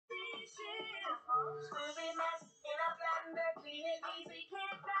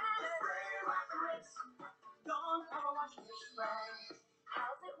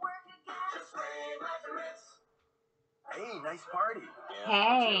Hey, nice party.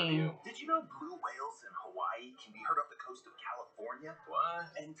 Hey. Did you know blue whales in Hawaii can be heard off the coast of California? What?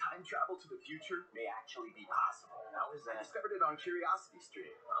 And time travel to the future may actually be possible. How is I that? discovered it on Curiosity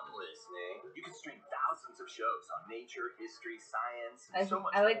Stream. I'm listening. You can stream thousands of shows on nature, history, science, I and so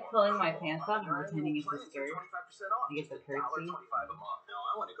much like more. pulling my pants off and pretending it's a skirt. 25% off. I get the curtsy. $1.25 a month. No,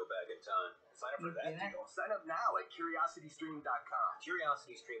 I want to go back in time. Sign up for that deal. Sign up now at curiositystream.com.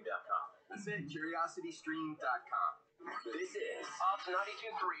 CuriosityStream.com. That's it, curiositystream.com. This is Ops 92.3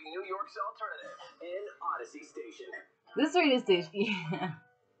 New York's Alternative in Odyssey Station. This radio station, yeah.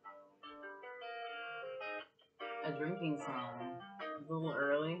 A drinking song. It's a little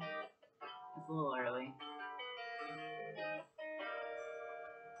early. It's a little early.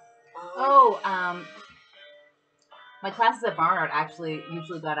 Oh, my classes at Barnard actually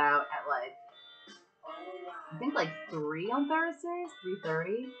usually got out at like, I think like 3 on Thursdays,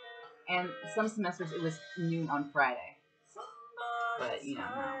 3:30. And some semesters it was noon on Friday. But, you know.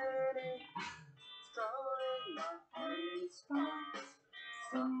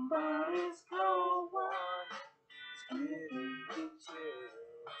 Somebody's cold one getting the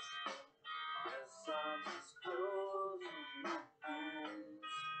chills. Guess I'll just close my eyes.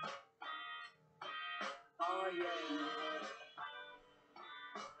 Oh yeah,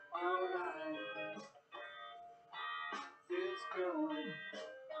 alright, feels good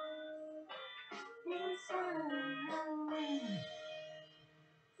inside.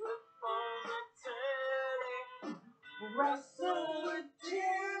 Flip on the telly, wrestle with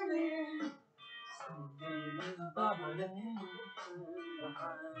Jimmy. Something is bubbling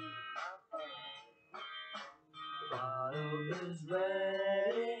behind my phone. The bottle is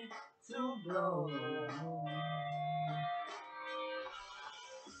ready to blow.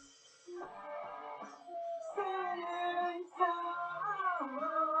 Sing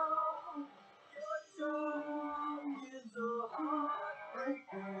sorrow, your tongue is a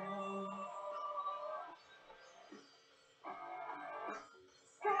heartbreaker.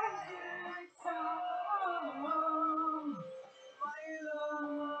 Sing sorrow, my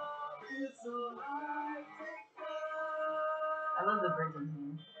love is a heartbreaker. I love the bridge in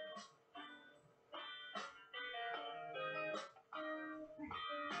here.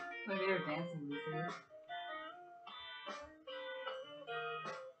 Maybe they're dancing these days.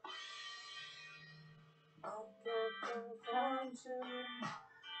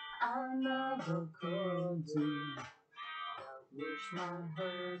 I never could do. I wish I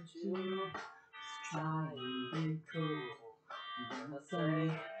heard you try and be cool. Then I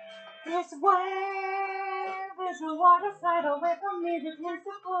say, This wave is a water slide away from me that tends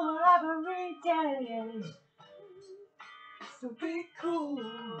to pull every day. so be cool.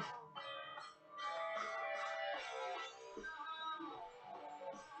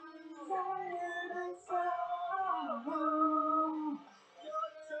 Sad and sorrow, your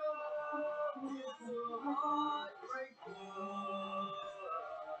tongue is a heartbreaker.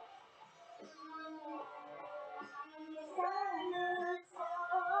 Sad and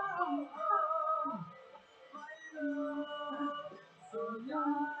sorrow, my love is a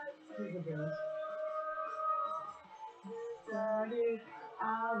heartbreaker. Daddy, I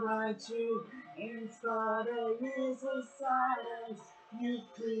write you in spite of years of silence. You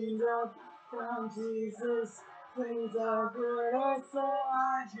cleaned up from Jesus. Things are good, I so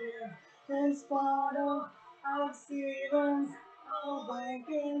I give this bottle of Stevens.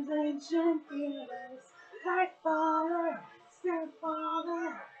 Awakens ancient feelings. Like father,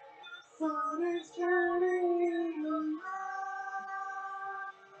 stepfather, son is counting in the night.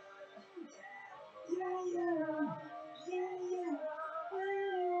 Yeah, yeah. Yeah, yeah.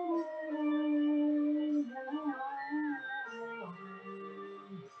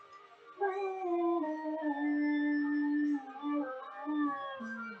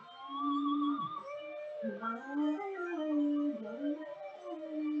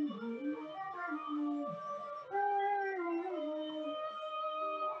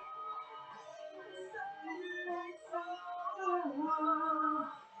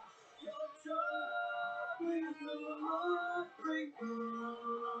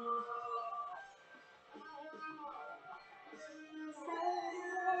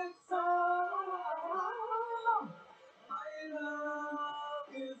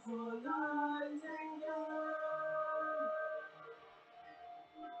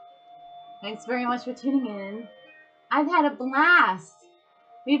 Thanks very much for tuning in. I've had a blast.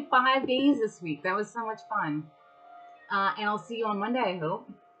 We had 5 days this week. That was so much fun. And I'll see you on Monday, I hope.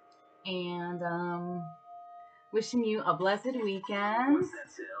 And wishing you a blessed weekend What's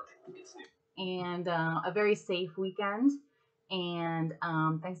that sound? It's new. and a very safe weekend. And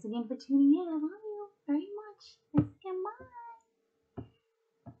thanks again for tuning in. I love you very much.